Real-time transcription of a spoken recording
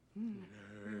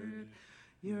Nerd.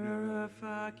 You're a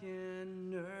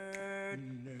fucking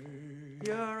nerd.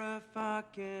 You're a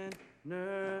fucking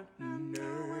nerd.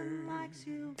 No one likes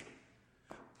you.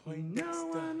 No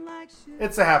one likes you.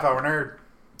 It's a Half Hour Nerd.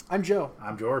 I'm Joe.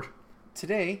 I'm George.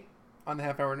 Today, on the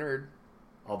Half Hour Nerd...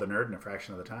 All the nerd in a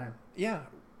fraction of the time. Yeah,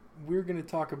 we're going to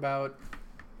talk about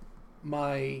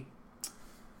my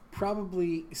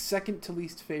probably second to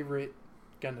least favorite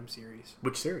Gundam series.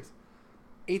 Which series?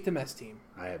 8th Team.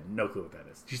 I have no clue what that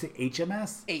is. Did you say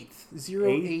HMS? 8th.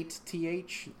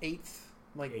 08TH. 8th.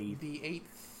 Like Eighth. the 8th.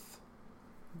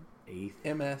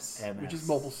 8th. MS, MS. which is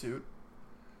Mobile Suit.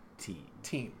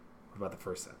 Team. What about the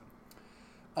first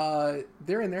 7?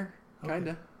 They're in there.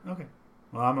 Kinda. Okay.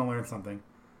 Well, I'm going to learn something.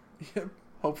 Yep.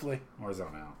 Hopefully. Or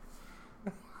zone out.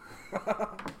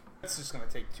 It's just going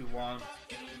to take too long.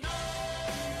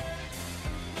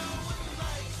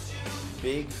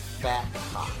 Big fat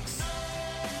cocks.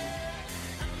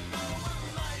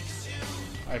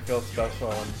 I feel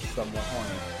special and somewhat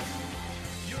horny.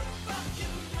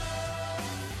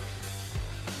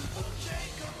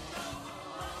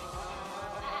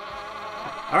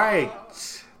 All right.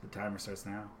 The timer starts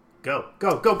now. Go.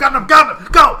 Gundam,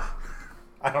 go!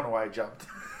 I don't know why I jumped.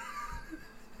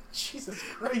 Jesus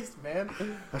Christ, man.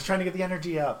 I was trying to get the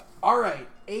energy up. All right.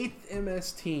 8th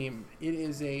MS Team. It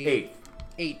is a...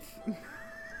 8th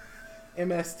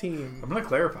MS Team. I'm going to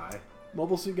clarify.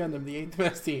 Mobile Suit Gundam, the 8th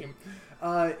MS Team,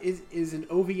 is an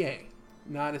OVA,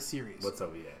 not a series. What's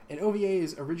OVA? An OVA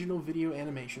is original video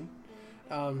animation.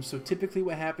 So typically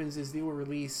what happens is they will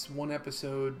release one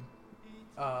episode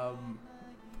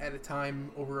at a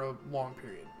time over a long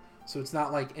period. So it's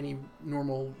not like any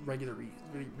normal regular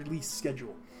release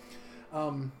schedule.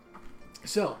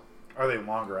 So Are they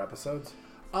longer episodes?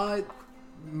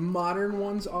 modern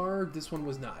ones are. This one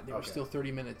was not. They were Okay. still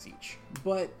 30 minutes each.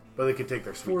 But they could take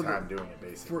their sweet For the- time doing it,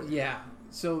 basically.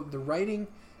 So the writing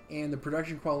and the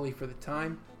production quality for the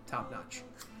time, top notch.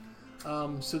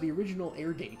 So the original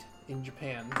air date in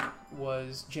Japan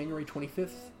was January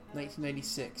 25th,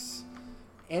 1996.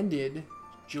 Ended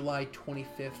July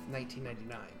 25th,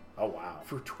 1999. Oh, wow.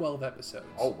 For 12 episodes.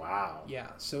 Oh, wow. Yeah,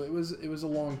 so it was a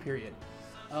long period.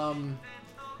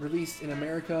 Released in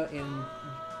America in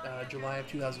July of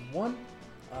 2001.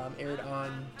 Aired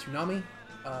on Toonami.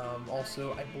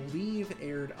 Also, I believe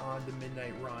aired on the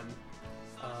Midnight Run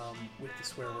with the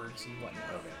swear words and whatnot.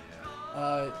 Okay,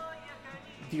 yeah.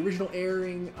 The original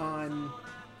airing on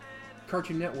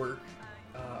Cartoon Network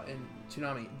and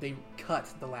Toonami, they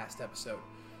cut the last episode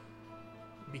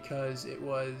because it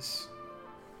was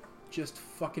just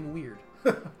fucking weird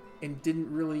and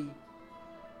didn't really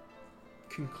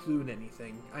conclude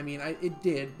anything. I mean, it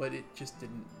did, but it just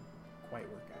didn't quite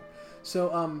work out.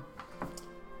 So,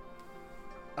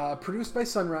 produced by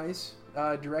Sunrise.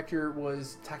 Director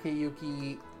was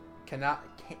Takeyuki Kanda.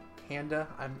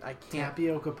 I can't.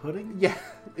 Tapioca pudding? Yeah,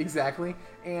 exactly.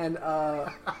 And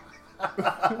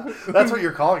That's what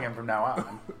you're calling him from now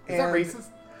on. Is that racist?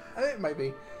 It might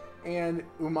be. And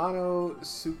Umano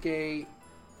Suke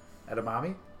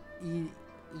Edamame?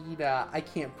 Ida. I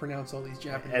can't pronounce all these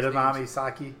Japanese Edamame names.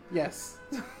 Saki? Yes.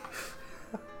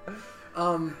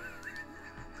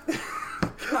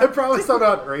 I probably sound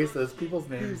out racist. People's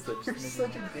names that You're just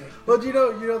such a dick. Well, do you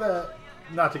know that,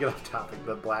 not to get off topic,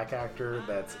 the black actor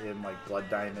that's in like Blood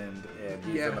Diamond and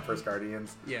he's in the first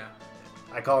Guardians? Yeah.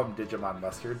 I call him Digimon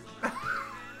Mustard.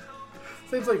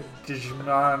 Seems like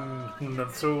Digimon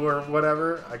Natsu or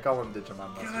whatever. I call him Digimon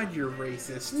Mustard. God, you're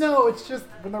racist. No, it's just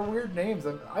when they're weird names.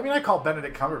 I mean, I call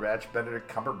Benedict Cumberbatch Benedict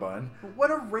Cumberbun.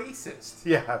 What a racist.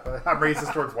 Yeah, but I'm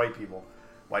racist towards white people.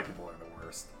 White people are the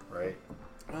worst, right?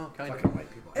 Well, kind Fucking of. white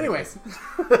people. Anyways.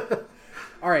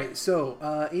 All right, so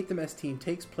 8th MS Team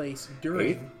takes place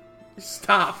during...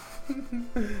 Stop.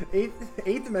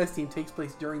 8th MS Team takes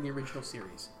place during the original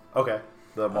series. Okay.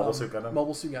 The Mobile Suit Gundam?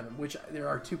 Mobile Suit Gundam, which there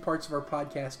are 2 parts of our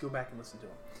podcast. Go back and listen to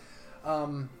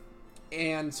them.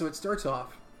 And so it starts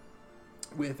off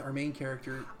with our main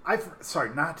character.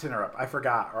 Sorry, not to interrupt. I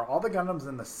forgot. Are all the Gundams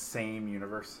in the same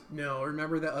universe? No,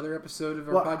 remember that other episode of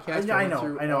our podcast? I went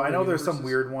through all the know. There's some universes?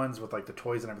 weird ones with like the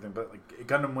toys and everything, but like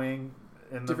Gundam Wing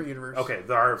in Different universe. Okay,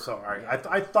 there are. So all right, Yeah.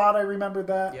 I thought I remembered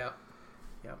that. Yeah.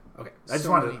 Yeah. Okay. I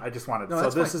just wanted. No, so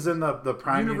that's this fine. is in the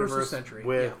Prime Universal universe Century,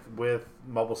 with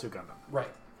Mobile Suit Gundam. Right.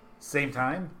 Same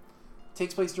time.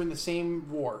 Takes place during the same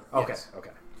war. Okay. Yes.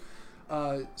 Okay.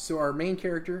 So our main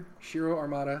character, Shiro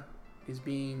Armada, is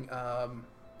being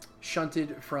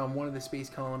shunted from one of the space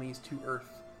colonies to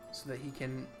Earth so that he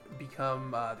can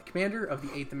become the commander of the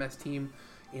 8th MS Team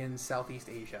in Southeast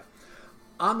Asia.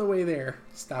 On the way there,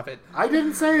 stop it. I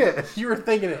didn't say it. You were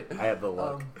thinking it. I had the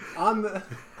look. On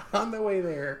the way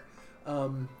there,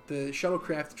 The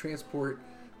shuttlecraft transport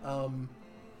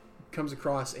comes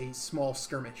across a small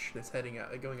skirmish that's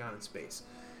going on in space,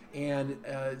 and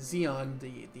Xeon,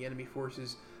 the enemy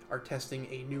forces, are testing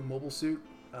a new mobile suit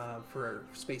for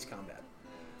space combat,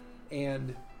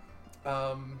 and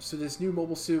so this new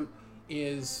mobile suit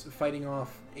is fighting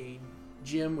off a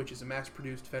GIM, which is a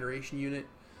mass-produced Federation unit,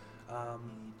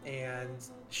 and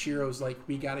Shiro's like,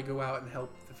 we got to go out and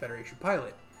help the Federation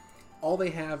pilot. All they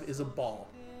have is a ball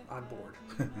on board.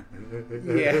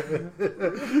 Yeah.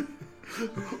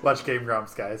 Watch Game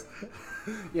Grumps, guys.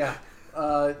 Yeah.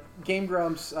 Game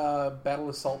Grumps Battle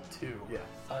Assault 2. Yeah.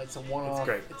 It's a one-off. It's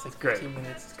great. It's like It's 15 great.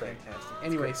 minutes. It's Great. fantastic.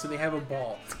 Anyway, so they have a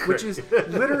ball, great. which is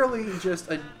literally just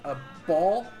a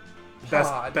ball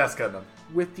pod Best Gundam.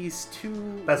 with these two...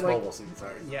 Best like, mobile suit,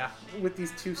 sorry. Yeah, with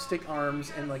these two stick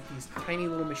arms and like these tiny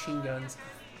little machine guns.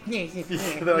 They're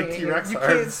like T-Rex you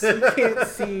arms. You can't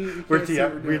see. We're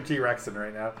T-Rexing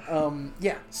right now.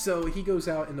 Yeah, so he goes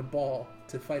out in the ball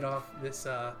to fight off this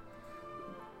To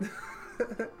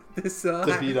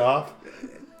beat off?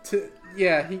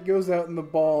 he goes out in the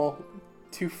ball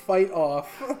to fight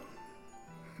off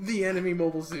the enemy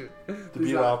mobile suit. To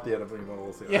beat off the enemy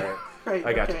mobile suit. Yeah, All right.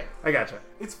 I gotcha. Okay. I gotcha.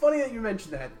 It's funny that you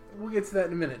mentioned that. We'll get to that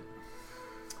in a minute.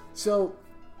 So,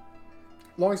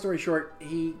 long story short,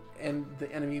 he and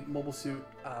the enemy mobile suit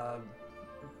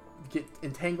get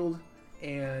entangled,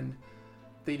 and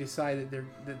they decide that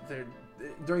they're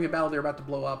during the battle they're about to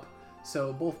blow up.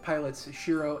 So both pilots,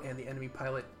 Shiro and the enemy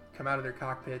pilot, come out of their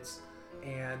cockpits,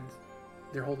 and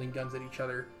they're holding guns at each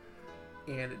other.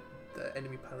 And the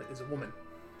enemy pilot is a woman.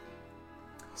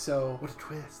 So What a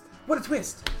twist. what a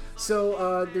twist!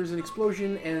 So there's an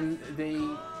explosion, and they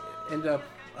end up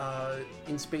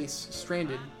in space,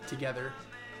 stranded together.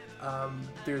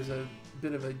 There's a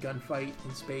bit of a gunfight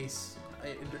in space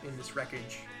in this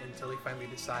wreckage until they finally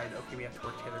decide, okay, we have to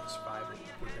work together to survive, or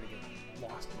we're going to get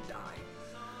lost and die.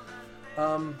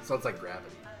 So it's like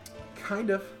Gravity. Kind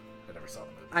of. I never saw the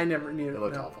movie. I never knew. It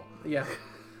looked awful. Yeah.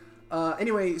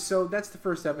 Anyway, so that's the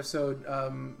first episode.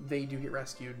 They do get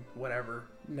rescued. Whatever.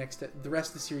 The rest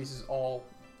of the series is all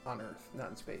on Earth, not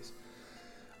in space.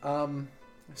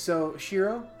 So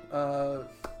Shiro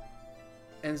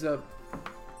ends up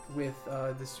with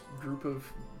this group of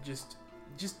just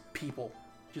people,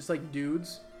 just like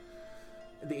dudes.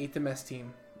 The HMS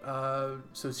team.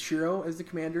 So Shiro is the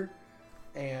commander,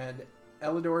 and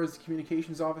Elidor is the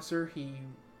communications officer. He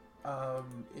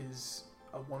is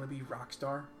a wannabe rock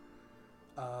star.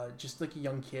 Just like a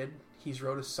young kid. He's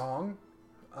wrote a song.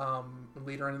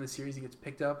 Later on in the series, he gets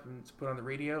picked up and it's put on the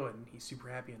radio, and he's super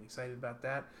happy and excited about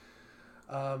that.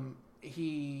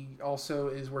 He also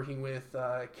is working with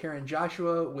Karen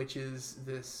Joshua, which is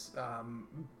this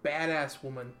badass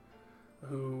woman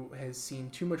who has seen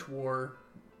too much war.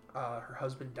 Her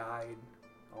husband died,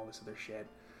 all this other shit.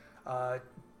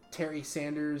 Terry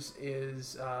Sanders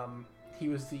is... he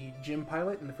was the GIM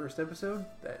pilot in the first episode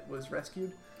that was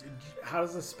rescued. How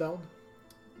is this spelled?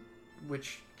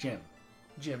 Which... Jim.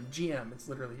 GM. It's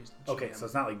literally just GM. Okay, so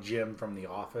it's not like Jim from The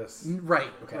Office.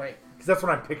 Right, Okay. right. Because that's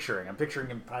what I'm picturing. I'm picturing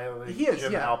him piloting He is,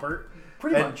 Jim yeah. Halpert.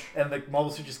 Pretty and, much. And the mobile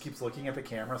suit just keeps looking at the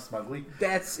camera smugly.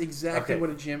 That's exactly Okay. what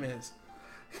a GIM is.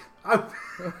 I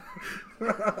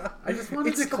just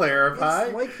wanted to clarify.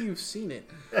 It's like you've seen it.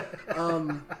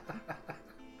 And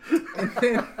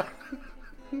then...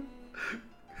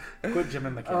 Put Jim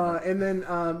in the camera. And then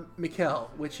Mikkel,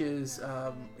 which is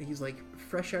he's like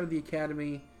fresh out of the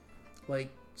academy, like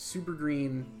super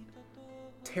green,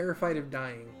 terrified of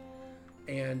dying,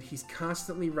 and he's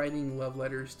constantly writing love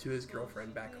letters to his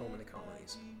girlfriend back home in the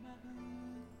colonies.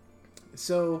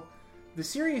 So the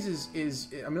series is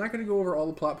I'm not going to go over all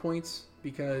the plot points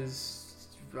because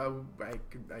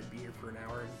I'd be here for an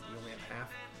hour and you only have half.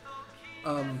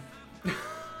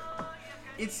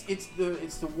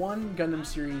 It's the one Gundam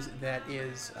series that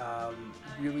is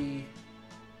really,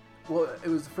 well, it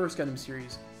was the first Gundam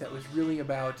series that was really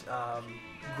about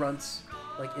grunts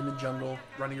like in the jungle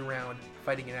running around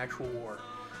fighting an actual war.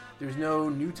 There's no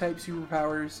new type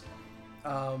superpowers.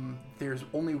 There's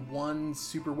only one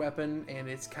super weapon, and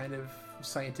it's kind of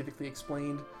scientifically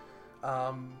explained.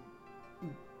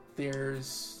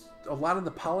 There's a lot of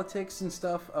the politics and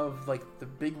stuff of like the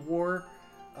big war.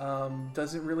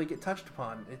 Doesn't really get touched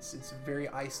upon. It's a very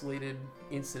isolated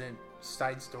incident,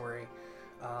 side story,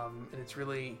 and it's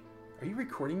really... Are you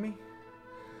recording me?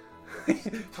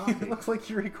 It looks like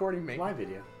you're recording me. My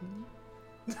video.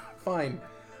 Fine.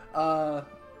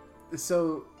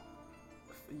 So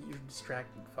you're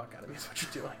distracting the fuck out of me. Is what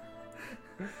you're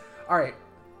doing. All right.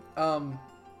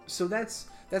 So that's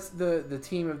the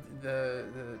team of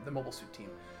the mobile suit team.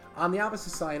 On the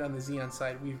opposite side, on the Xeon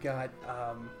side, we've got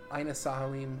Ina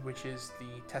Sahalin, which is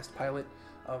the test pilot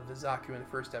of the Zaku in the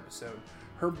first episode.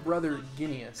 Her brother,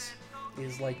 Guerillas,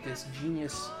 is like this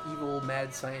genius, evil,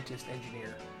 mad scientist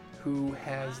engineer who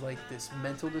has like this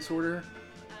mental disorder,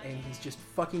 and he's just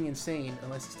fucking insane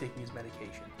unless he's taking his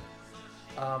medication.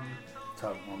 That's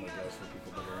how it normally goes for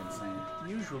people that are insane.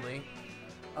 Usually.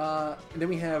 And then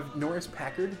we have Norris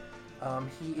Packard.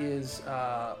 He is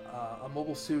a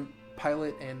mobile suit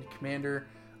pilot and commander.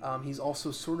 He's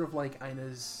also sort of like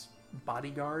Ina's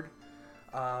bodyguard.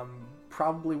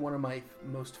 Probably one of my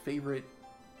most favorite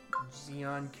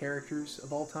Xeon characters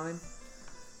of all time.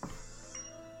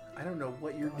 I don't know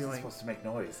what you're doing. Supposed to make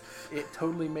noise. It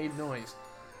totally made noise.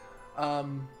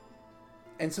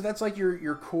 And so that's like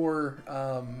your core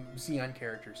Xeon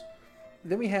characters.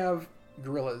 Then we have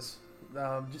Guerillas,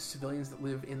 just civilians that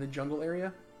live in the jungle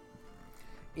area.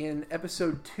 In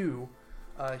episode 2,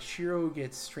 Shiro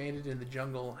gets stranded in the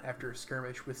jungle after a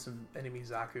skirmish with some enemy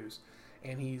Zakus,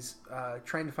 and he's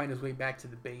trying to find his way back to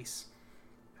the base.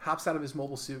 Hops out of his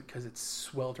mobile suit because it's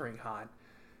sweltering hot,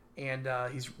 and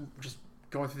he's just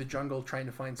going through the jungle trying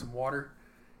to find some water,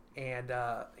 and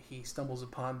he stumbles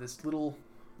upon this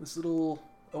little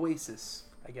oasis.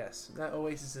 I guess that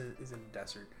oasis is in a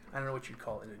desert. I don't know what you'd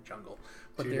call it in a jungle,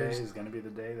 but 2 days is going to be the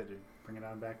day that you bring it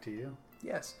on back to you.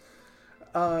 Yes.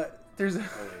 There's a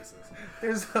Oasis.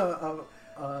 there's a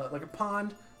like a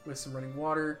pond with some running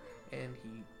water, and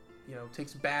he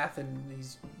takes a bath and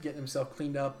he's getting himself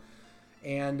cleaned up,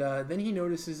 and then he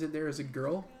notices that there is a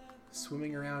girl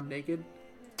swimming around naked,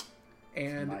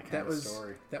 and that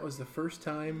was the first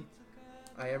time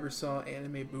I ever saw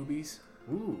anime boobies.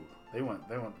 Ooh, they went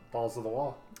balls to the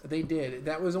wall. They did.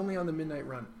 That was only on the Midnight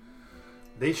Run.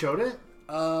 They showed it?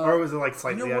 Or was it like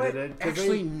slightly edited?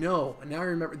 Actually, no. Now I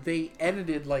remember. They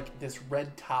edited like this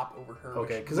red top over her.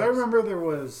 Okay, because I remember there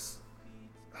was...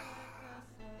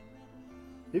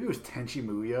 Maybe it was Tenchi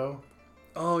Muyo.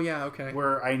 Oh, yeah, okay.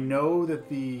 Where I know that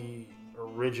the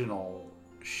original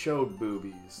showed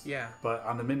boobies. Yeah. But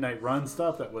on the Midnight Run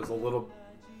stuff that was a little,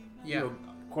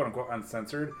 quote-unquote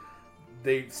uncensored,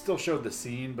 they still showed the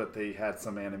scene, but they had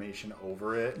some animation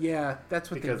over it. Yeah, that's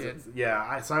what they did.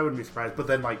 So I wouldn't be surprised. But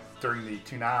then, like, during the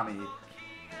Toonami,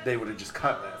 they would have just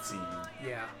cut that scene.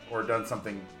 Yeah. Or done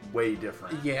something way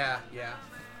different. Yeah.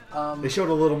 They showed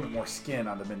a little bit more skin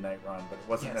on the Midnight Run, but it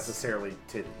wasn't necessarily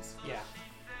titties. Yeah.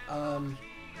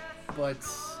 But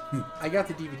I got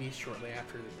the DVDs shortly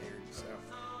after they aired, so...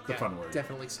 It's a fun word.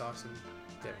 Definitely saw some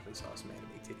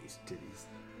anime titties.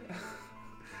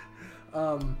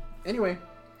 Anyway,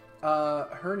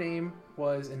 her name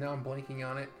was, and now I'm blanking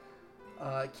on it,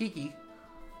 Kiki.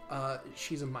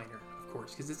 She's a minor, of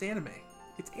course, because it's anime.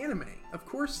 It's anime. Of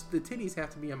course, the titties have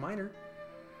to be a minor.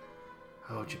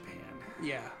 Oh, Japan.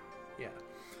 Yeah.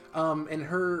 And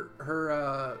her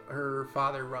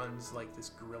father runs like this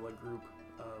guerrilla group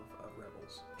of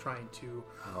rebels trying to.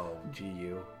 Oh,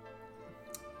 GU.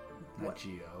 Not What?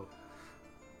 GO.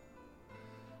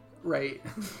 Right.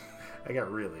 I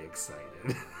got really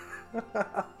excited.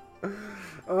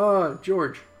 Oh,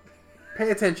 George, pay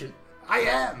attention. I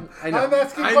am. I know. I'm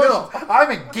asking I questions. know.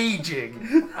 I'm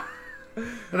engaging.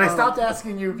 And I stopped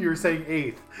asking you if you were saying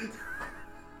eighth.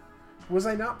 Was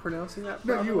I not pronouncing that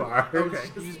No, properly? you are. Okay.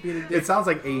 You just being a dick. It sounds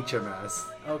like HMS.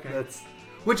 Okay.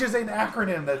 Which is an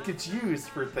acronym that gets used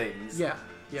for things. Yeah.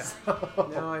 So-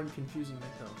 Now I'm confusing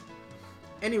myself.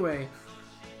 Anyway,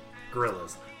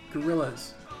 Guerillas.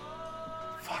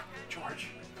 Fuck,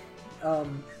 George.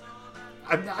 I'm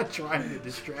not trying to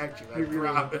distract you. I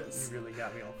promise. You really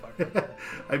got me all fucked up.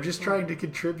 I'm just trying to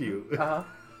contribute. All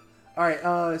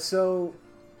right. So.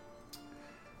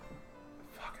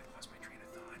 Fuck! I lost my train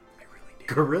of thought. I really did.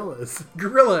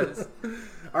 Guerillas.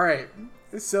 All right.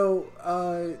 So.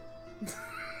 I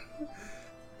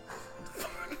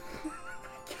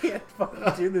can't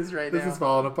fucking do this right now. This is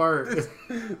falling apart. This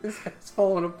is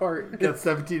falling apart. Got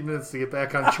 17 minutes to get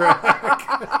back on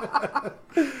track.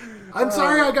 I'm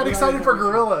sorry I got excited for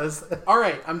Guerillas. All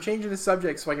right, I'm changing the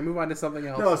subject so I can move on to something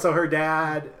else. No, so her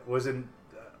dad was in...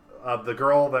 the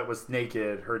girl that was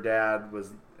naked, her dad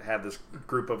had this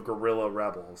group of guerrilla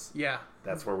rebels. Yeah.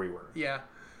 That's where we were. Yeah.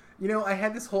 I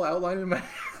had this whole outline in my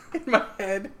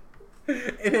head,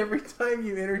 and every time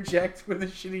you interject with a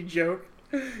shitty joke,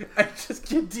 I just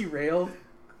get derailed.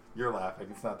 You're laughing.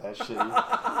 It's not that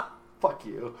shitty. Fuck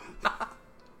you.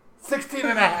 16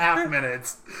 and a half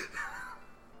minutes.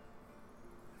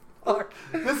 Fuck.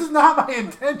 This is not my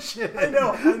intention. I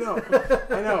know.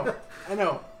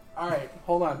 All right,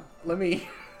 hold on. Let me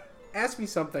ask me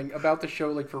something about the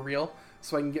show, like for real,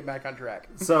 so I can get back on track.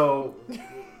 So,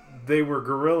 They were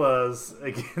guerrillas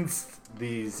against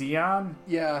the Zeon.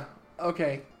 Yeah.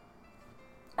 Okay.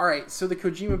 All right. So the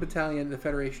Kojima Battalion, the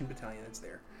Federation Battalion that's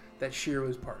there, that Shiro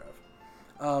is part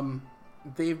of,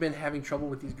 they've been having trouble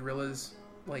with these guerrillas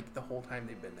like the whole time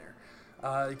they've been there,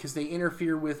 because they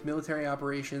interfere with military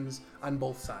operations on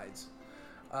both sides,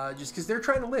 just because they're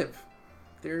trying to live.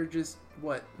 They're just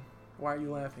what? Why are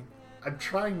you laughing? I'm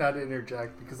trying not to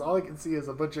interject because all I can see is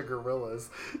a bunch of gorillas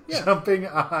jumping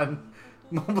on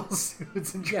mobile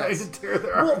suits and trying to tear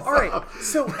their arms all right. off.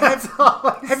 So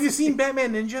have you seen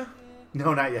Batman Ninja?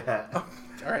 No, not yet. Oh,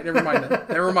 all right, never mind then.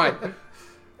 Never mind.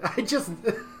 I'm just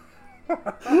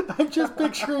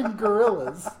picturing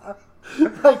gorillas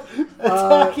like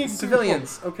attacking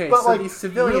civilians. people, Okay, but so like these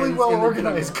civilians, really well in the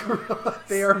organized jungle, gorillas.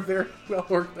 they are very well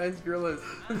organized gorillas.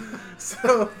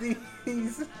 So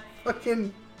these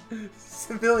fucking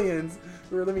civilians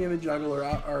who are living in the jungle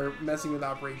are messing with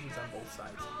operations on both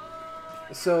sides.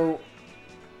 So,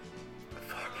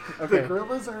 okay. The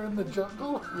gorillas are in the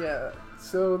jungle? Yeah.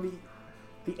 So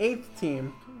the 8th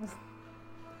team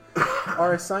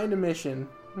are assigned a mission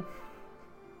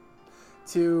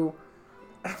to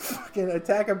fucking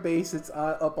attack a base that's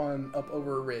up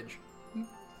over a ridge.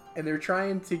 And they're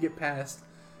trying to get past.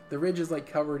 The ridge is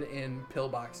like covered in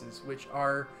pillboxes, which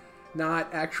are not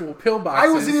actual pillboxes. I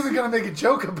wasn't even going to make a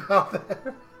joke about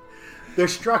that. They're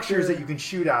structures that you can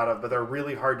shoot out of, but they're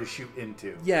really hard to shoot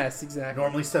into. Yes, exactly.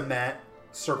 Normally cement,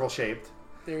 circle shaped.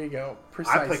 There you go.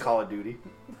 Precisely. I play Call of Duty.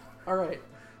 All right.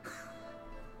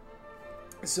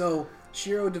 So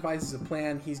Shiro devises a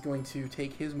plan. He's going to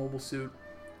take his mobile suit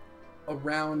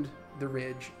around the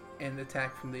ridge and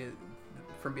attack from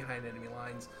behind enemy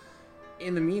lines.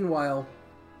 In the meanwhile,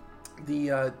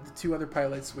 the two other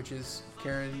pilots, which is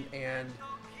Karen and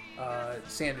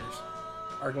Sanders,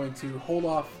 are going to hold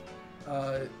off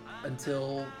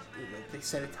until they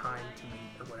set a time to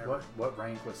meet or whatever. What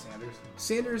rank was Sanders?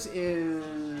 Sanders is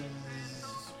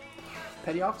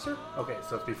petty officer. Okay,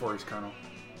 so it's before he's colonel.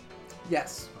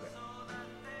 Yes.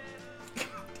 Okay.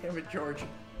 Damn it, George.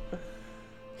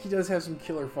 He does have some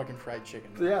killer fucking fried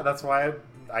chicken. Yeah, that's why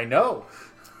I know.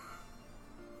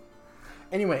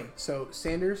 Anyway, so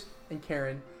Sanders and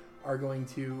Karen are going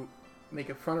to make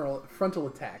a frontal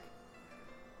attack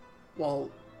while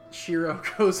Shiro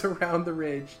goes around the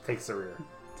ridge. Takes the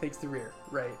rear.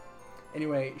 Right.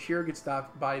 Anyway, Shiro gets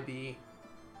stopped by the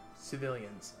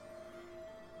civilians.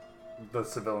 The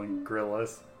civilian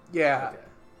guerrillas. Yeah. Okay.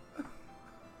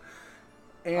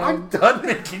 And I'm done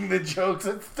making the jokes.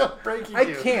 It's still breaking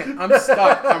I can't. I'm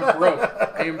stuck. I'm broke.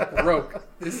 I am broke.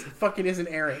 This fucking isn't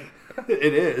airing.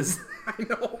 It is. I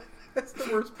know. That's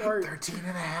the worst part. 13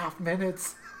 and a half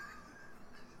minutes.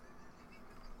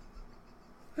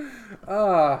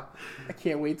 I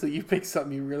can't wait till you pick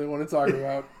something you really want to talk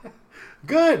about.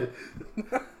 Good.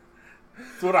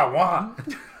 That's what I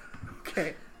want.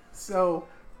 Okay. So,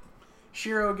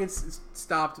 Shiro gets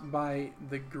stopped by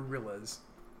the guerrillas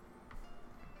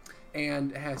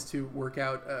and has to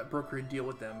broker a deal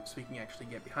with them so he can actually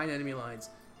get behind enemy lines,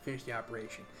 finish the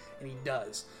operation. And he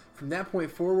does. From that point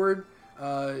forward,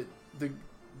 the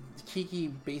Kiki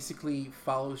basically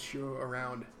follows Shiro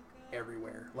around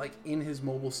everywhere. Like in his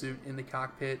mobile suit, in the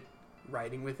cockpit,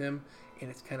 riding with him. And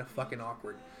it's kind of fucking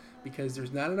awkward. Because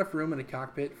there's not enough room in a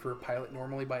cockpit for a pilot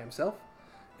normally by himself.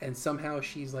 And somehow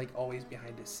she's like always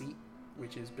behind a seat,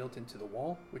 which is built into the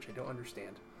wall, which I don't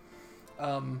understand.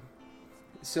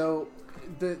 So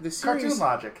the series...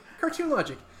 Cartoon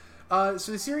logic.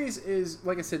 So the series is,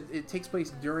 like I said, it takes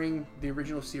place during the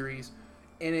original series,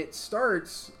 and it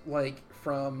starts like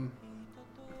from...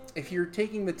 If you're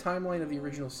taking the timeline of the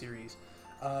original series,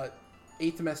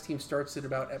 HMS team starts at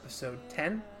about episode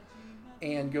 10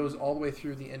 and goes all the way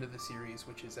through the end of the series,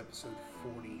 which is episode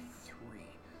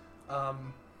 43.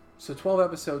 So 12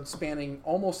 episodes spanning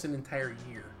almost an entire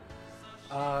year.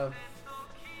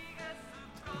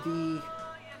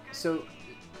 So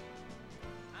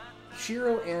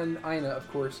Shiro and Aina, of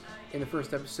course, in the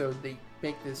first episode, they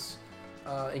make this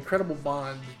incredible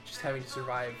bond just having to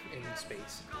survive in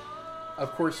space.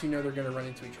 Of course, you know they're going to run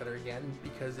into each other again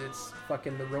because it's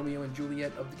fucking the Romeo and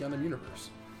Juliet of the Gundam universe.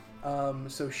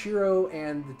 So Shiro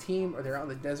and the team they're out in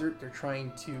the desert. They're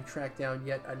trying to track down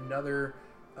yet another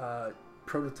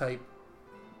prototype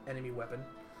enemy weapon.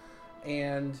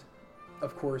 And,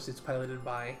 of course, it's piloted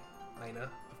by Aina,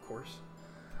 of course.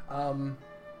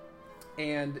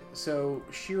 And so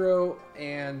Shiro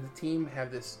and the team have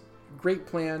this great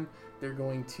plan. They're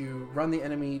going to run the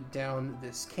enemy down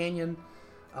this canyon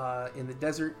in the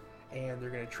desert, and they're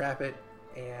going to trap it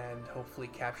and hopefully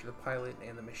capture the pilot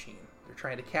and the machine. They're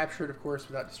trying to capture it, of course,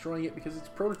 without destroying it because it's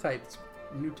prototype. It's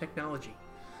new technology.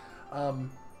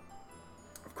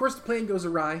 course, the plan goes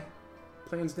awry.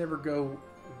 Plans never go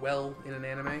well in an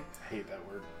anime. I hate that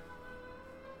word.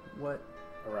 What?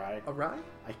 Awry. Awry?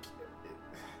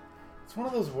 It's one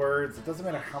of those words. It doesn't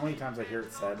matter how many times I hear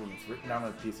it said. When it's written down on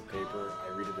a piece of paper,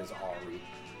 I read it as awry.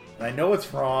 And I know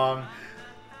it's wrong,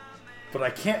 but I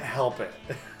can't help it.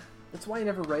 That's why I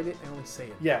never write it. I only say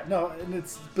it. Yeah, no,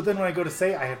 but then when I go to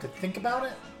say it, I have to think about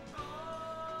it.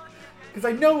 Because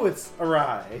I know it's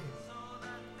awry,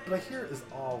 but I hear it as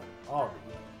awry.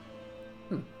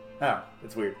 Oh,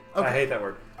 it's weird. Okay. I hate that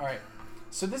word. All right.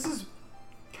 So this is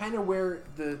kind of where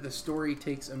the story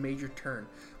takes a major turn.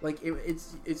 Like,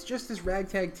 it's just this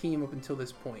ragtag team up until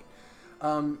this point.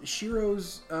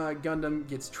 Shiro's Gundam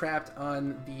gets trapped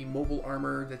on the mobile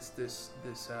armor that's this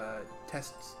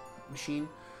test machine.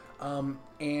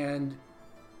 And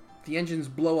the engines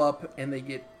blow up and they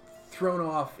get thrown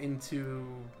off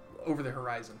over the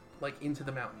horizon, like into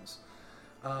the mountains.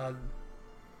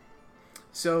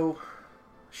 So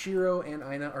Shiro and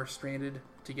Aina are stranded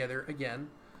together again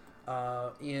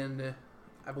in,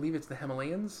 I believe it's the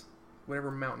Himalayas,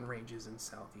 whatever mountain ranges in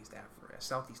Southeast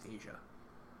Asia.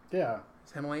 Yeah.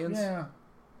 It's Himalayas? Yeah.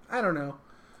 I don't know.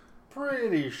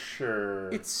 Pretty sure.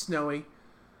 It's snowy.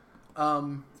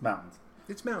 It's mountains.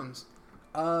 It's mountains.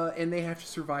 And they have to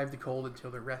survive the cold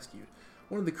until they're rescued.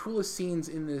 One of the coolest scenes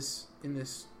in this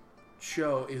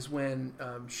show is when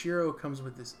Shiro comes up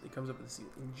with this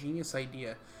ingenious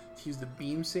idea to use the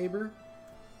beam saber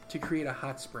to create a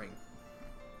hot spring.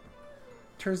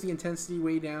 Turns the intensity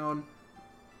way down,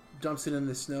 dumps it in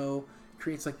the snow,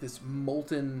 creates like this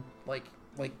molten, like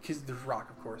because there's rock,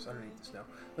 of course, underneath the snow,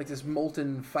 like this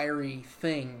molten fiery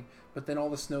thing. But then all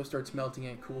the snow starts melting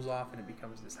and it cools off and it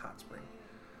becomes this hot spring.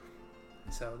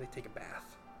 So they take a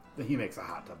bath. He makes a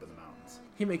hot tub in the mountains.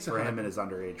 He makes a hot for tub. him and his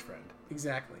underage friend.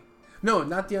 Exactly. No,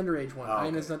 not the underage one. Oh, okay.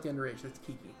 Aina's not the underage. That's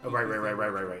Kiki. Oh,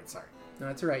 right. Sorry. No,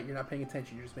 that's all right. You're not paying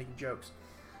attention. You're just making jokes.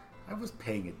 I was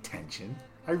paying attention.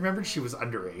 I remembered she was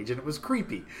underage and it was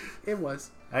creepy. It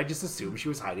was. I just assumed she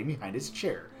was hiding behind his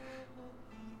chair.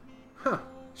 Huh.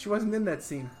 She wasn't in that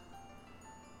scene.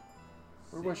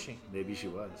 Where was she? Maybe she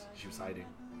was. She was hiding.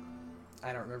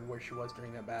 I don't remember where she was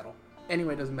during that battle.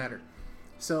 Anyway, it doesn't matter.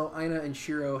 So Aina and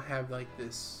Shiro have like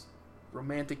this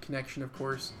romantic connection, of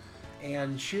course.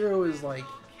 And Shiro is like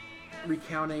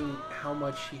recounting how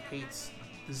much he hates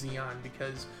the Zeon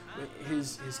because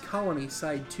his colony,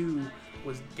 Side 2,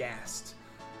 was gassed.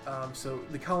 So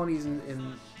the colonies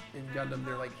in Gundam,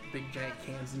 they're like big giant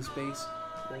cans in space.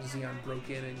 Well, Zeon broke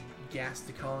in and gassed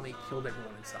the colony, killed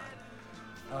everyone inside.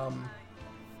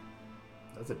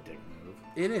 That's a dick move.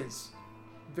 It is.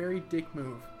 Very dick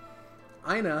move.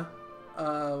 Aina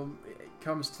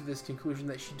comes to this conclusion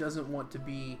that she doesn't want to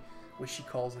be what she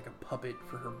calls like a puppet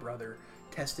for her brother,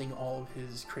 testing all of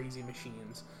his crazy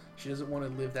machines. She doesn't want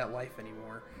to live that life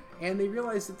anymore. And they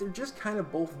realize that they're just kind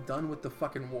of both done with the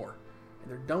fucking war.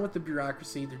 And they're done with the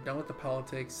bureaucracy, they're done with the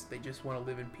politics, they just want to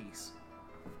live in peace.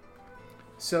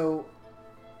 So,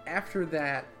 after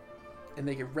that, and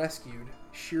they get rescued,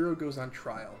 Shiro goes on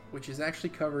trial, which is actually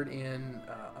covered in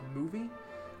a movie,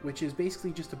 which is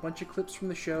basically just a bunch of clips from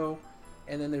the show,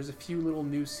 and then there's a few little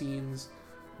new scenes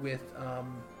with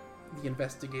the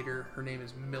investigator. Her name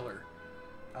is Miller.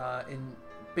 And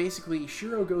basically,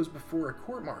 Shiro goes before a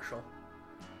court-martial,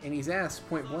 and he's asked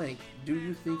point blank, do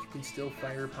you think you can still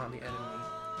fire upon the enemy,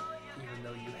 even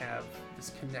though you have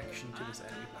this connection to this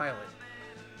enemy pilot?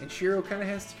 And Shiro kind of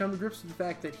has to come to grips with the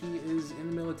fact that he is in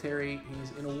the military,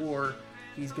 he's in a war,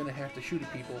 he's going to have to shoot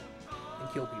at people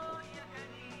and kill people.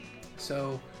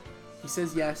 So he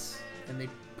says yes, and they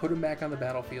put him back on the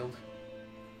battlefield.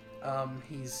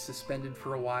 He's suspended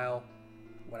for a while,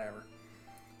 whatever.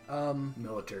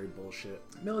 Military bullshit.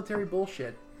 Military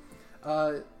bullshit.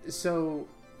 So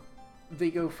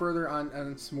they go further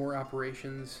on some more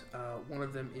operations. One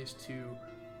of them is to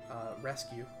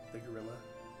rescue the gorilla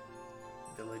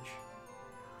village.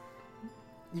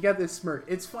 You got this smirk.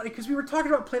 It's funny because we were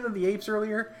talking about Planet of the Apes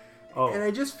earlier, and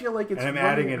I just feel like it's. And I'm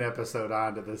adding an episode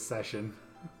on to this session.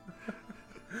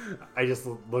 I just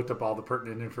looked up all the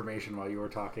pertinent information while you were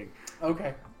talking.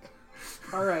 Okay.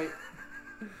 All right.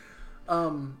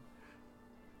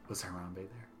 Was Harambe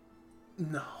there?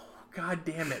 No. God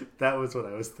damn it. That was what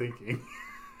I was thinking.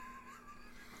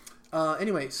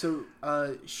 Anyway, so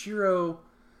Shiro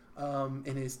and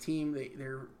his team,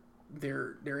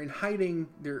 they're in hiding.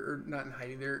 They're not in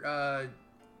hiding. They're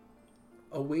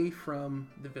away from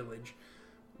the village,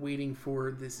 waiting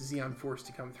for this Zeon force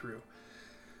to come through.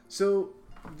 So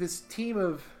this team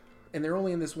of, and they're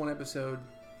only in this one episode,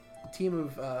 the team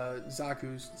of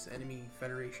Zaku's, this enemy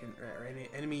Federation, or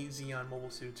enemy Zeon mobile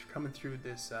suits, are coming through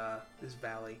this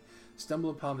valley, stumble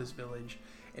upon this village,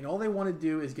 And all they want to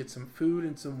do is get some food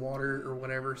and some water or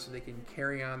whatever so they can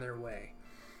carry on their way.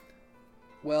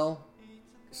 Well,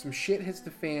 some shit hits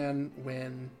the fan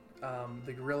when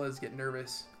the Guerillas get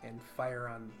nervous and fire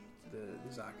on the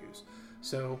Zaku's.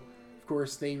 So, of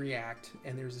course, they react,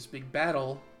 and there's this big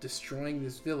battle destroying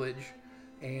this village,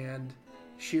 and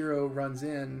Shiro runs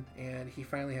in, and he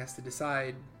finally has to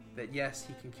decide that, yes,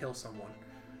 he can kill someone.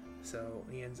 So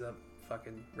he ends up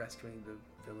fucking rescuing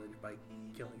the village by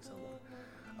killing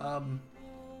someone.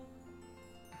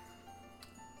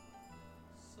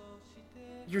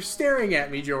 You're staring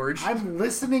at me, George. I'm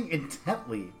listening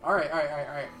intently. All right.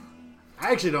 I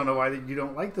actually don't know why you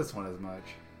don't like this one as much.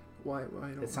 Why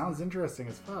don't It sounds interesting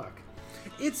as fuck.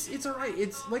 It's all right.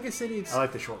 It's like I said. I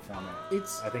like the short format.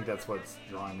 It's I think that's what's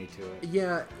drawing me to it.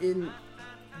 yeah. In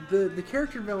the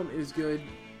character development is good,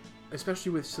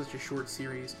 especially with such a short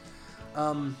series.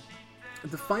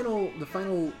 The final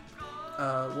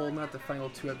well, not the final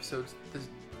two episodes.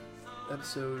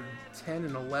 Episode 10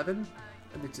 and 11.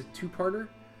 It's a two-parter.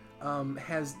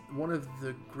 Has one of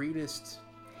the greatest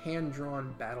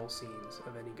hand-drawn battle scenes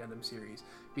of any Gundam series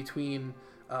between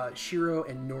Shiro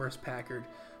and Norris Packard,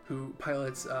 who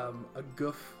pilots a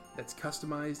goof that's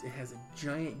customized. It has a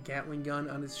giant Gatling gun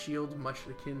on its shield, much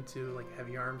akin to like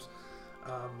heavy arms,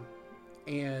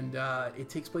 and it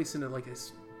takes place in like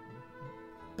this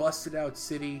busted-out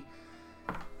city.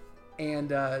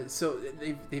 And so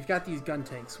they've got these gun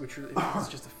tanks, which are it's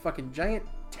just a fucking giant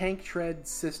tank tread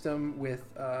system with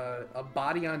a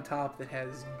body on top that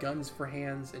has guns for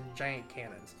hands and giant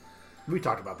cannons. We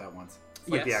talked about that once. It's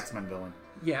like the Yes. X-Men villain.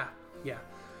 Yeah.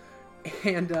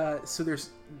 And so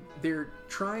they're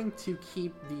trying to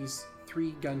keep these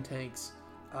 3 gun tanks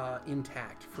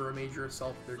intact for a major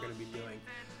assault that they're going to be doing.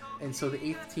 And so the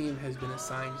 8th team has been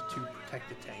assigned to protect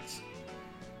the tanks.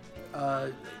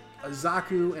 A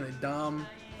Zaku and a Dom,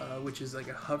 which is like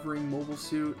a hovering mobile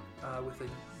suit with a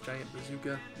giant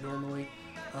bazooka normally,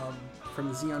 from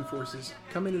the Zeon forces,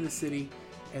 come into the city,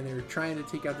 and they're trying to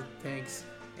take out the tanks,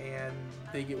 and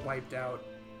they get wiped out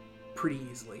pretty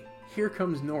easily. Here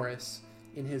comes Norris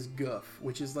in his goof,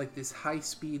 which is like this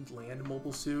high-speed land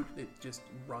mobile suit. It just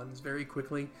runs very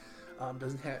quickly,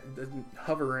 doesn't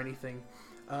hover or anything,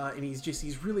 and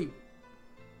he's really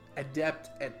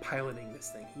adept at piloting this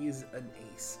thing. He is an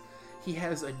ace. He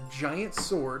has a giant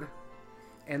sword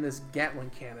and this Gatling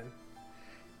cannon,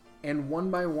 and one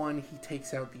by one he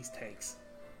takes out these tanks.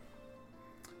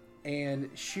 And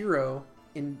Shiro,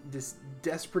 in this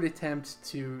desperate attempt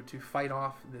to fight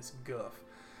off this goof,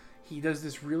 he does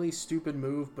this really stupid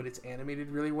move, but it's animated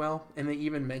really well, and they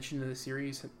even mentioned in the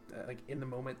series, like in the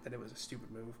moment, that it was a stupid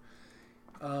move.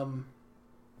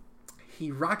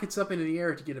 He rockets up into the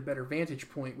air to get a better vantage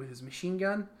point with his machine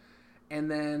gun, and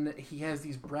then he has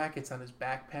these brackets on his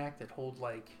backpack that hold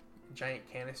like giant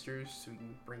canisters so he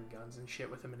can bring guns and shit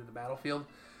with him into the battlefield.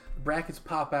 The brackets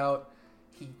pop out,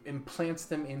 he implants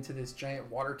them into this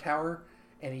giant water tower,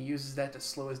 and he uses that to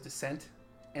slow his descent.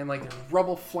 And like there's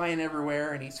rubble flying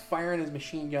everywhere, and he's firing his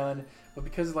machine gun, but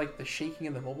because of like the shaking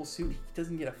of the mobile suit, he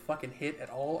doesn't get a fucking hit at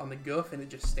all on the goof, and it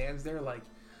just stands there. Like,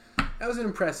 that was an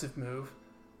impressive move,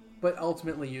 but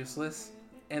ultimately useless.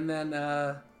 And then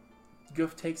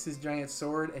Goof takes his giant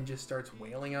sword and just starts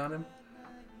wailing on him.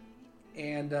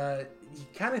 And you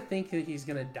kind of think that he's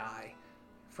going to die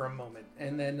for a moment.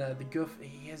 And then the Goof,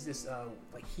 he has this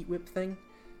like heat whip thing,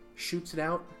 shoots it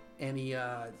out, and he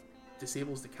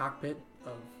disables the cockpit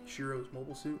of Shiro's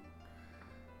mobile suit.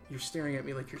 You're staring at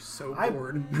me like you're so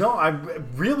bored. No, I'm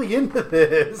really into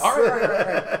this. All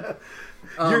right.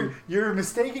 You're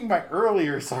mistaking my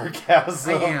earlier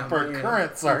sarcasm for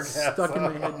current sarcasm. It's stuck in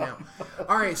my head now.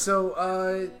 All right,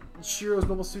 so Shiro's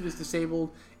mobile suit is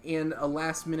disabled. In a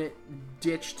last-minute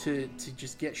ditch to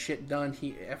just get shit done,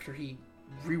 after he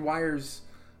rewires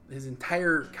his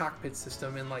entire cockpit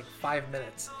system in like 5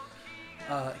 minutes,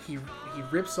 he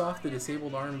rips off the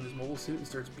disabled arm of his mobile suit and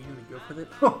starts beating the goof with it.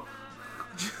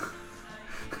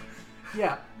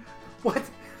 Yeah. What?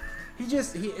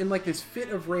 He in like this fit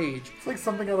of rage. It's like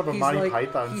something out of a Monty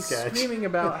Python he's sketch. He's screaming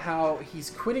about how he's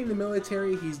quitting the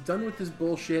military. He's done with this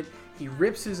bullshit. He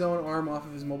rips his own arm off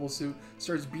of his mobile suit,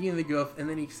 starts beating the goof, and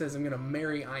then he says, "I'm gonna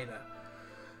marry Ina."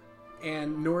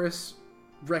 And Norris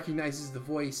recognizes the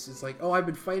voice. It's like, "Oh, I've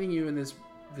been fighting you in this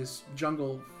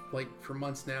jungle like for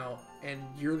months now, and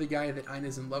you're the guy that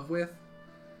Ina's in love with."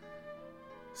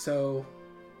 So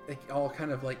it all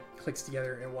kind of like clicks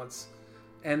together at once.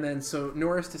 And then so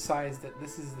Norris decides that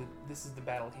this is the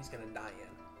battle he's going to die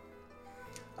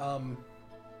in.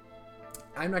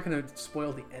 I'm not going to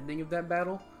spoil the ending of that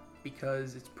battle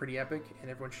because it's pretty epic and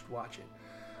everyone should watch it.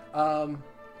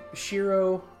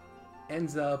 Shiro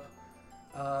ends up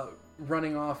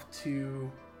running off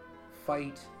to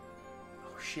fight.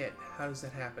 Oh shit! How does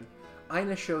that happen?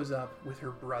 Aina shows up with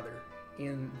her brother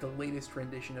in the latest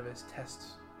rendition of his test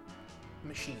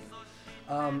machine.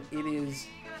 It is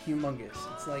humongous.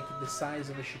 It's like the size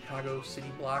of a Chicago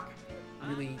city block.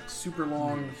 Really super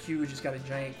long, huge. It's got a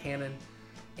giant cannon,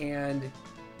 and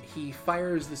he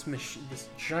fires this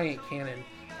giant cannon,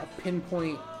 a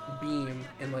pinpoint beam,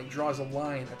 and like draws a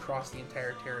line across the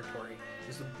entire territory.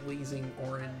 Just a blazing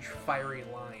orange, fiery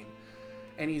line,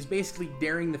 and he's basically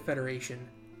daring the Federation,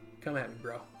 "Come at me,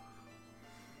 bro."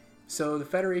 So the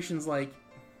Federation's like,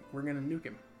 "We're gonna nuke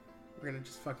him. We're gonna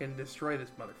just fucking destroy this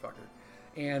motherfucker."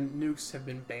 And nukes have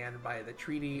been banned by the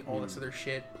treaty, all this other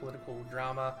shit, political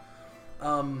drama.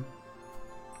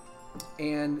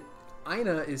 And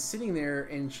Aina is sitting there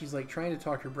and she's like trying to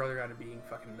talk her brother out of being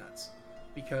fucking nuts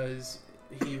because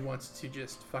he wants to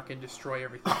just fucking destroy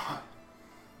everything.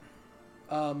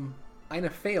 Aina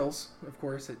fails, of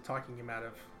course, at talking him out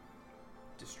of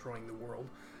destroying the world.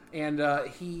 And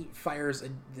he fires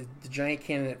the giant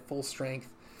cannon at full strength,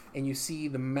 and you see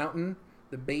the mountain,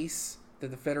 the base that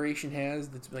the Federation has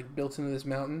that's like built into this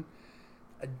mountain,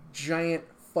 a giant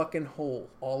fucking hole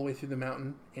all the way through the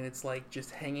mountain, and it's like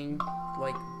just hanging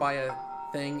like by a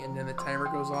thing, and then the timer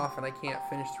goes off and I can't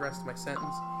finish the rest of my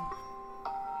sentence.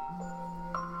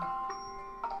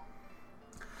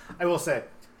 I will say,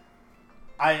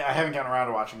 I haven't gotten around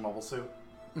to watching Mobile Suit.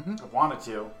 I wanted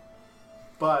to,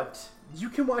 but You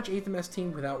can watch 8th MS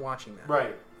Team without watching that.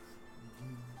 right,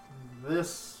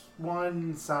 this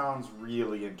one sounds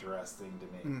really interesting to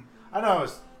me. I know I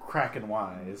was cracking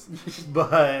wise,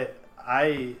 but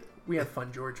We had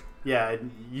fun, George. yeah,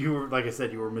 you were, like I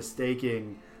said, you were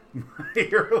mistaking my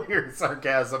earlier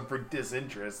sarcasm for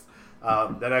disinterest.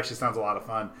 That actually sounds a lot of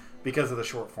fun. Because of the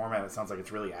short format, it sounds like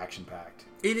it's really action-packed.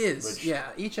 It is, Which- yeah.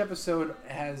 Each episode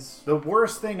has The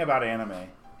worst thing about anime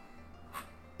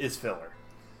is filler.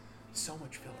 so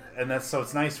much filler. And so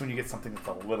it's nice when you get something that's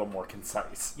a little more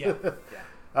concise. Yeah.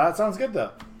 It sounds good,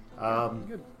 though.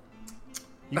 Good.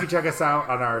 You can check us out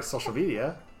on our social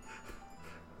media.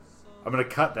 I'm going to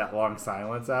cut that long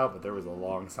silence out, but there was a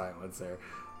long silence there.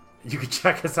 You can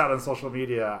check us out on social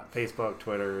media, Facebook,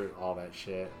 Twitter, all that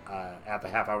shit, at The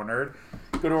Half Hour Nerd.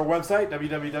 Go to our website,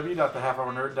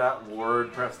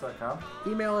 www.thehalfhournerd.wordpress.com.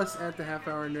 Email us at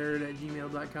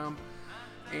thehalfhournerd@gmail.com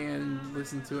and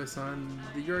listen to us on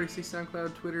the You Already Say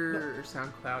SoundCloud, Twitter, or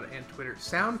SoundCloud and Twitter.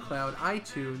 SoundCloud,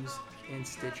 iTunes, and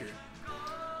Stitcher.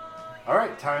 All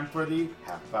right, time for the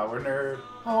Half Hour Nerd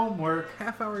homework.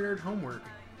 Half Hour Nerd homework.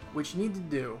 What you need to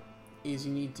do is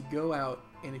you need to go out,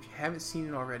 and if you haven't seen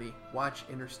it already, watch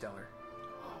Interstellar.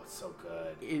 Oh, it's so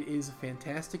good. It is a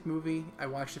fantastic movie. I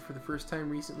watched it for the first time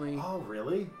recently. Oh,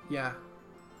 really? Yeah.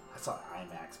 I saw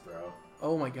IMAX, bro.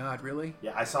 Oh my god, really?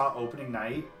 Yeah, I saw opening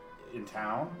night in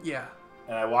town, Yeah.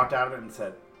 and I walked out of it and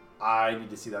said, I need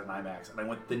to see that in IMAX. And I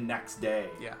went the next day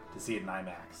Yeah. to see it in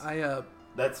IMAX. I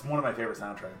That's one of my favorite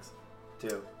soundtracks,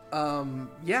 too.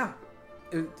 yeah.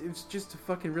 It's just a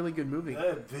fucking really good movie.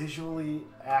 Visually,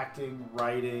 acting,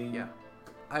 writing. Yeah.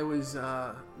 I was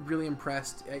really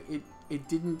impressed. It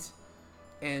didn't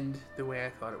end the way I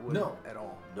thought it would No. at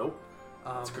all. Nope.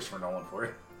 That's Christopher Nolan for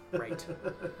you. Right.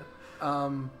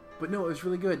 But no, it was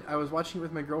really good. I was watching it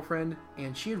with my girlfriend,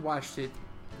 and she had watched it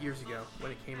years ago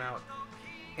when it came out.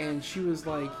 And she was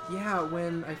like, yeah,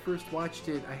 when I first watched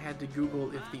it, I had to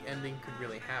Google if the ending could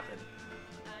really happen.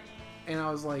 And I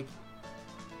was like,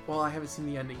 well, I haven't seen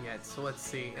the ending yet, so let's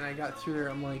see. And I got through there,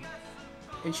 I'm like,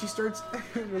 and she starts,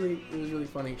 it was really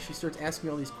funny. She starts asking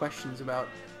me all these questions about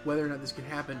whether or not this could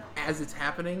happen as it's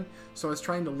happening. So I was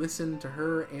trying to listen to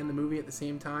her and the movie at the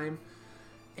same time.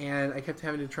 And I kept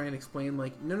having to try and explain,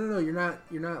 like, no, you're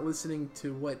not listening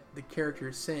to what the character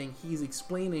is saying. He's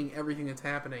explaining everything that's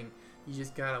happening. You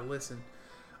just gotta listen.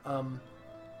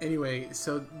 Anyway,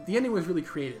 so the ending was really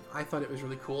creative. I thought it was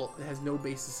really cool. It has no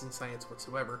basis in science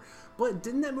whatsoever. But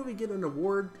didn't that movie get an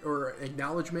award or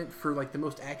acknowledgement for like the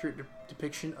most accurate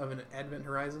depiction of an Advent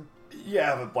Horizon?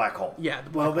 Yeah, the black hole. Yeah,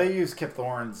 the black hole. They used Kip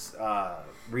Thorne's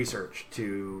research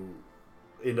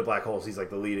into black holes. He's like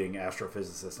the leading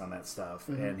astrophysicist on that stuff,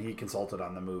 and he consulted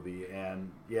on the movie.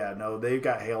 And yeah, no, they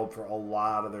got hailed for a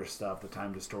lot of their stuff: the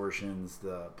time distortions,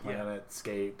 the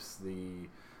planetscapes, the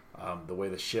way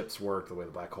the ships worked, the way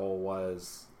the black hole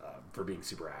was, for being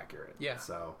super accurate. Yeah.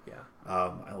 So Yeah.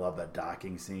 I love that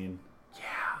docking scene.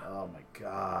 Yeah. Oh my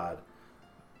god,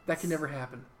 That could never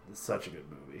happen. it's such a good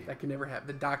movie. That could never happen.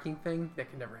 The docking thing, that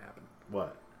could never happen.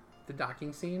 What? The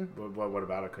docking scene, What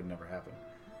about it could never happen?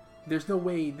 there's no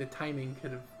way the timing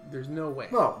could have. There's no way.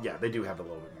 Well, yeah, they do have a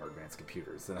little bit more advanced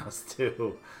computers than us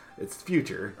too. It's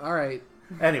future. All right.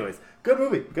 Anyways, good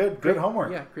movie. Good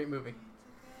homework. Yeah, great movie.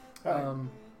 All right.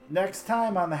 Next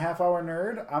time on the Half Hour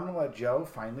Nerd, I'm going to let Joe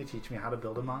finally teach me how to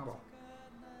build a model.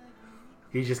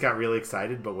 He just got really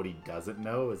excited, but what he doesn't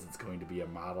know is it's going to be a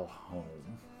model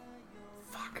home.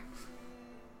 Fuck.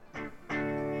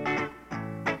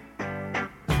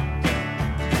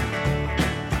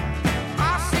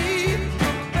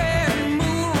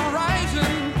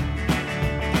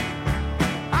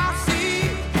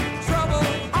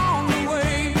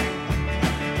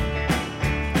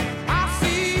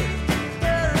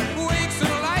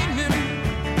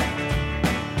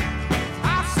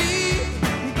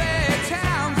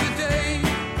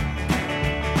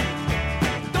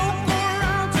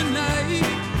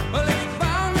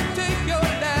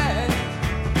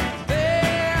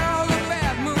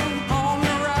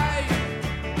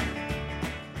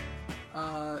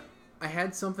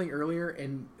 Something earlier,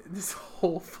 and this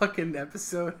whole fucking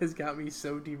episode has got me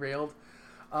so derailed.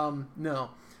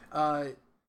 No.